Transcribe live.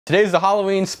Today's the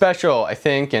Halloween special, I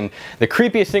think, and the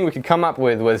creepiest thing we could come up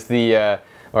with was the,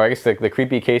 or I guess the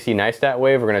creepy Casey Neistat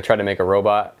wave. We're gonna try to make a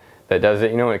robot that does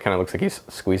it. You know, it kind of looks like he's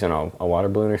squeezing a water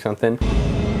balloon or something.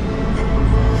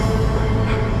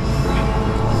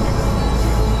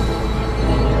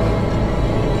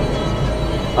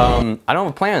 I don't have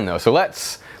a plan though, so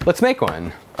let's make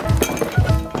one.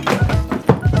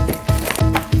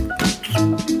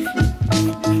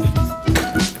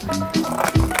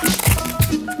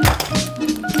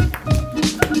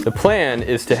 The plan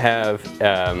is to have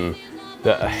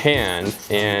a hand,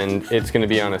 and it's going to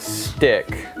be on a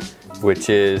stick, which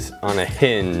is on a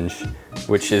hinge,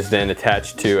 which is then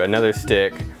attached to another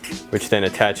stick, which then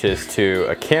attaches to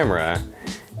a camera,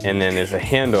 and then there's a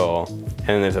handle, and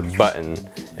then there's a button.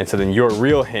 And so then your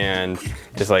real hand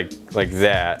is like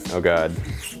that. Oh god.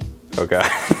 Oh god.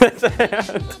 That's a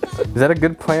hand. Is that a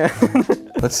good plan?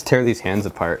 Let's tear these hands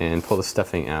apart and pull the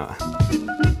stuffing out.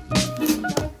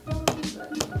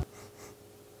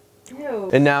 Ew.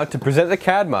 And now to present the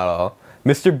CAD model,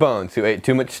 Mr. Bones, who ate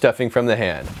too much stuffing from the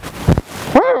hand.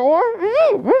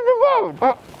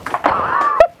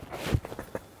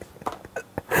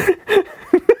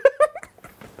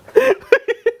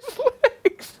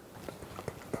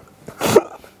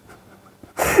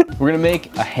 We're gonna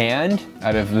make a hand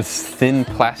out of this thin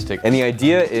plastic. And the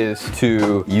idea is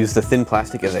to use the thin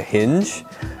plastic as a hinge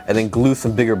and then glue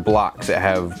some bigger blocks that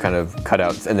have kind of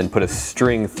cutouts and then put a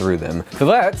string through them. So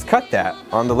let's cut that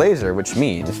on the laser, which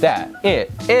means that it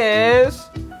is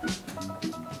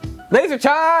laser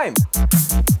time!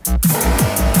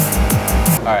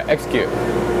 All right, execute.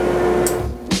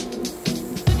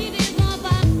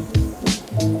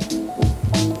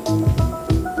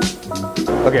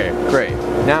 Okay, great.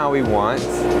 Now we want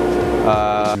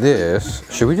this.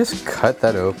 Should we just cut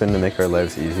that open to make our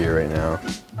lives easier right now?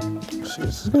 See,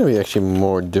 this is gonna be actually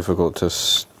more difficult to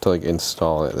like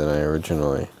install it than I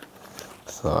originally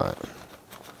thought.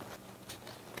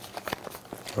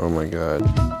 Oh my god.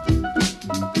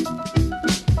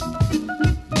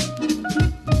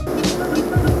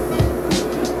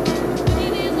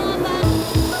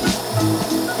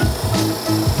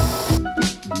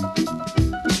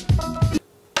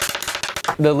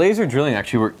 The laser drilling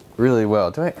actually worked really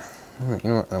well. You know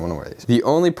what? I don't want to wear these. The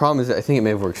only problem is that I think it may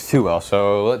have worked too well,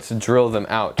 so let's drill them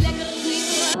out.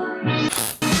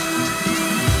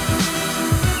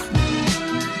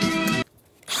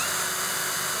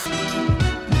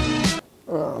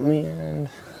 Oh man.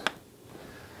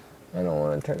 I don't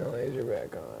want to turn the laser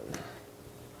back on.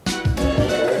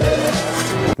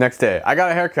 Next day, I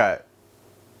got a haircut.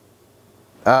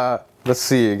 Let's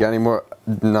see, got any more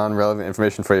non-relevant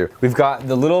information for you? We've got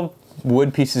the little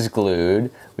wood pieces glued.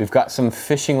 We've got some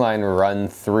fishing line run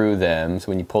through them, so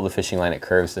when you pull the fishing line it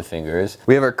curves the fingers.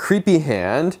 We have our creepy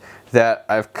hand that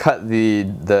I've cut the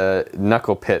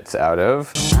knuckle pits out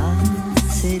of.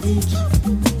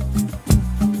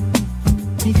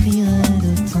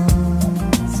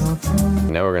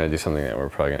 Now we're gonna do something that we're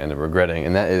probably gonna end up regretting,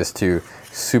 and that is to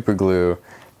super glue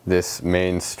this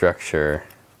main structure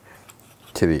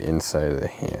to the inside of the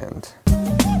hand.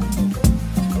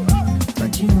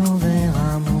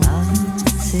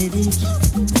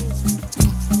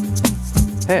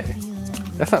 Hey,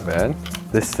 that's not bad.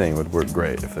 This thing would work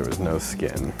great if there was no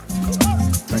skin.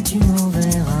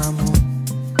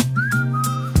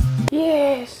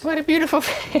 Yes, what a beautiful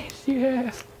face you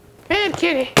have. Bad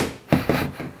kitty.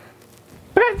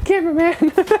 Bad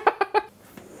cameraman.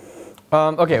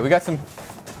 Okay, we got some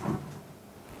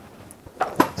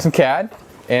CAD,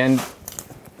 and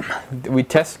we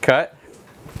test cut.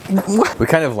 We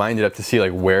kind of lined it up to see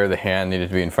like where the hand needed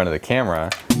to be in front of the camera.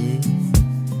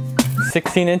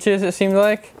 16 inches it seemed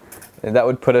like. And that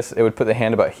would put us, it would put the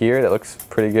hand about here. That looks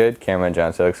pretty good. Cameraman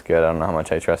John said it looks good. I don't know how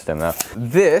much I trust him though.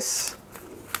 This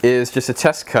is just a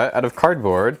test cut out of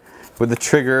cardboard with the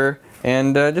trigger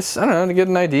and just, I don't know, to get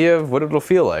an idea of what it'll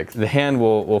feel like. The hand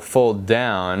will fold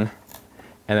down,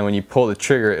 and then when you pull the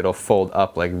trigger it'll fold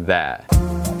up like that.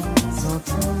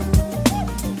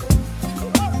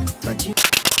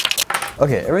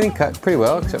 Okay, everything cut pretty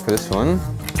well except for this one.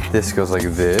 This goes like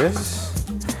this.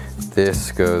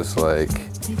 This goes like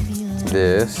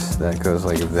this. That goes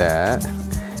like that.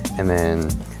 And then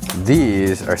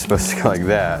these are supposed to go like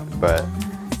that, but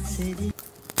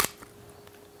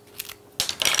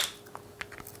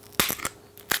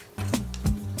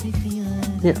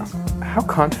yeah. How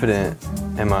confident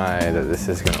am I that this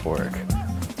is gonna work?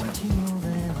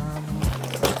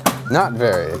 Not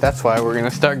very. That's why we're gonna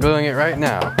start gluing it right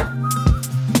now.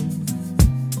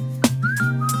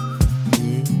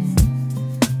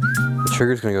 The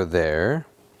trigger's gonna go there.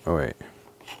 Oh wait.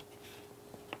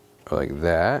 like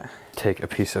that. Take a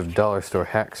piece of dollar store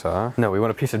hacksaw. No, we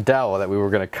want a piece of dowel that we were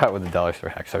gonna cut with the dollar store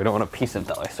hacksaw. We don't want a piece of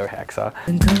dollar store hacksaw.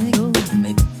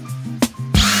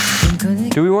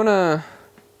 Do we wanna...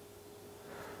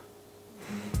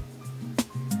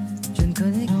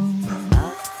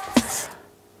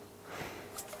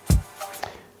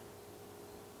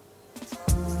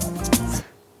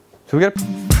 So we gotta...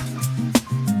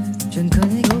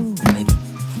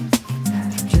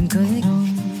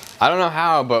 I don't know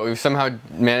how, but we've somehow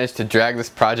managed to drag this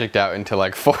project out into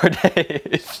like 4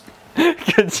 days.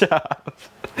 Good job.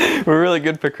 We're really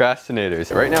good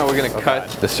procrastinators. Right now we're gonna cut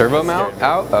the servo mount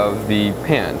out of the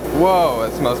pan. Whoa,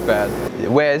 that smells bad.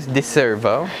 Where's the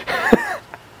servo?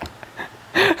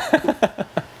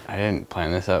 I didn't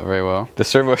plan this out very well. The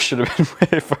servo should have been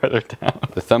way farther down.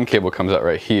 The thumb cable comes out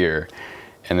right here.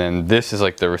 And then this is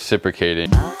like the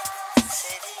reciprocating. Why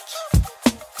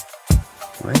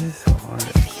is this so hard?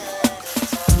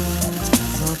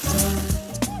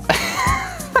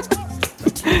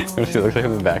 What does it look like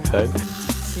on the backside?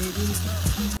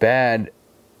 Bad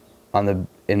on the,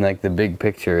 in like the big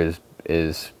picture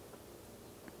is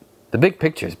the big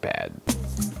picture is bad.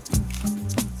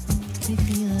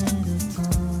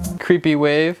 Creepy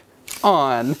wave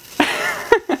on.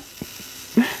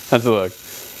 How's it look?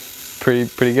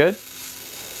 Pretty good?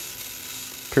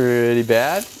 Pretty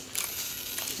bad?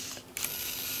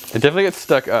 It definitely gets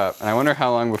stuck up, and I wonder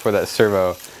how long before that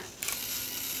servo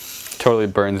totally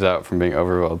burns out from being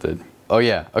overwelded. Oh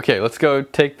yeah, okay, let's go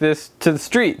take this to the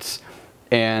streets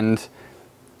and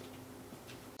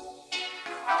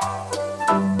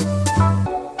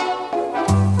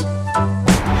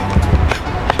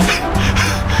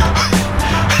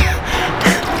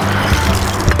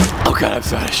oh god, I'm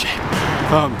so out of shape.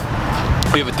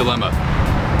 We have a dilemma.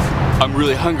 I'm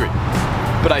really hungry,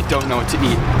 but I don't know what to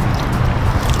eat.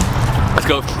 Let's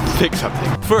go pick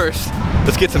something. First,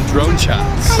 let's get some drone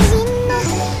shots.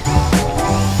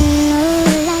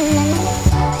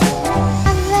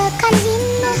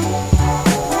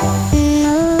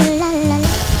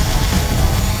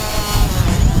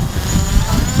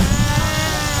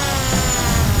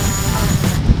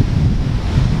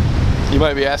 You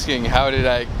might be asking, how did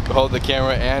I hold the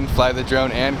camera and fly the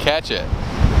drone and catch it?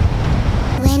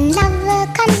 When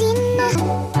love comes in,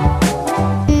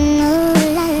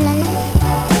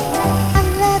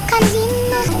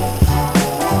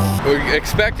 we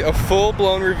expect a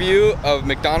full-blown review of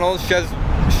McDonald's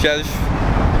Szechuan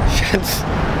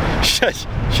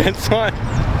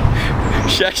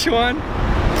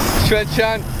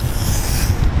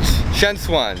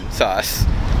sauce.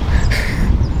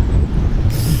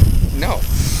 No.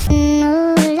 Do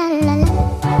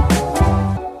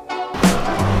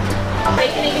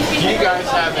you guys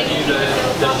have any of the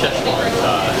Szechuan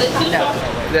sauce? No.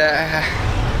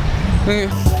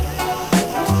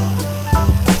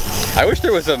 I wish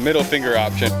there was a middle finger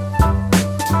option.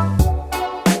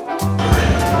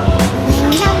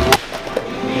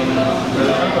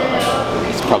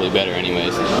 It's probably better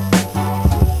anyways.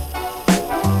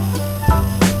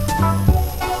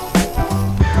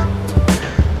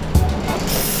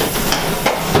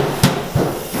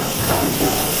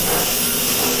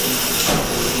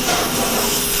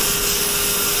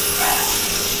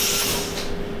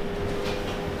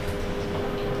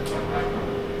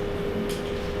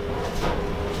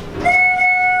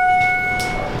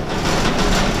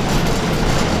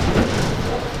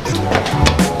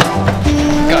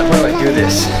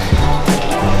 This.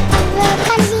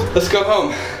 Let's go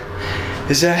home.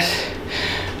 Is that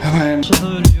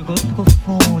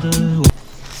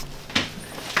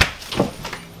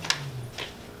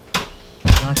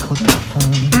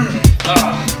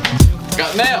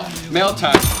got mail. Mail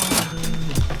time.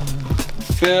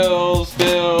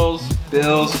 Bills.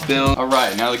 All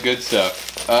right, now the good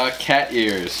stuff. Cat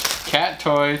ears. Cat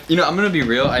toy. You know, I'm gonna be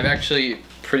real. I've actually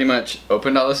pretty much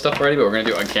opened all this stuff already, but we're gonna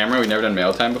do it on camera. We've never done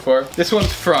mail time before. This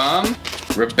one's from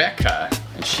Rebecca,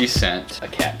 and she sent a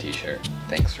cat t-shirt.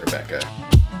 Thanks, Rebecca.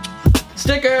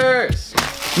 Stickers!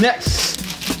 Next.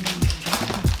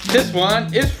 This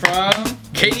one is from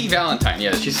Katie Valentine.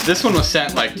 Yeah, this one was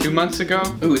sent like 2 months ago.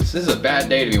 Ooh, this is a bad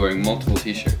day to be wearing multiple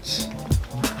t-shirts.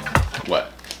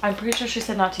 What? I'm pretty sure she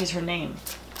said not to use her name.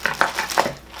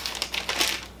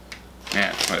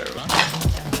 Yeah, whatever.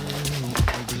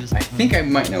 I think I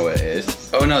might know what it is.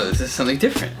 Oh no, this is something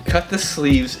different. Cut the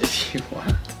sleeves if you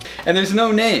want. And there's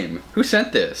no name. Who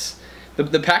sent this?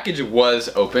 The package was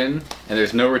open and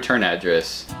there's no return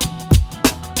address.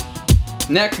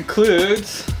 And that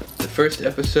concludes the first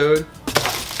episode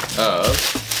of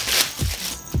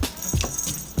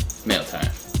Mail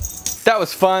Time. That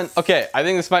was fun. Okay, I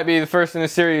think this might be the first in a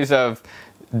series of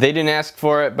They didn't ask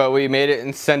for it, but we made it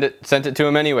and sent it to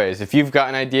them anyways. If you've got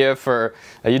an idea for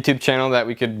a YouTube channel that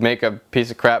we could make a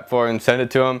piece of crap for and send it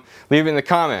to him, leave it in the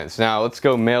comments. Now let's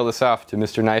go mail this off to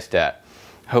Mr. Neistat.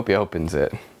 I hope he opens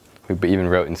it. We even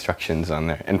wrote instructions on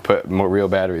there and put more real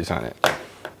batteries on it.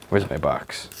 Where's my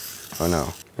box? Oh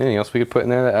no. Anything else we could put in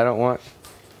there that I don't want?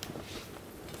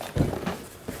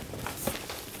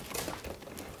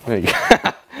 There you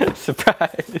go.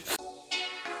 Surprise.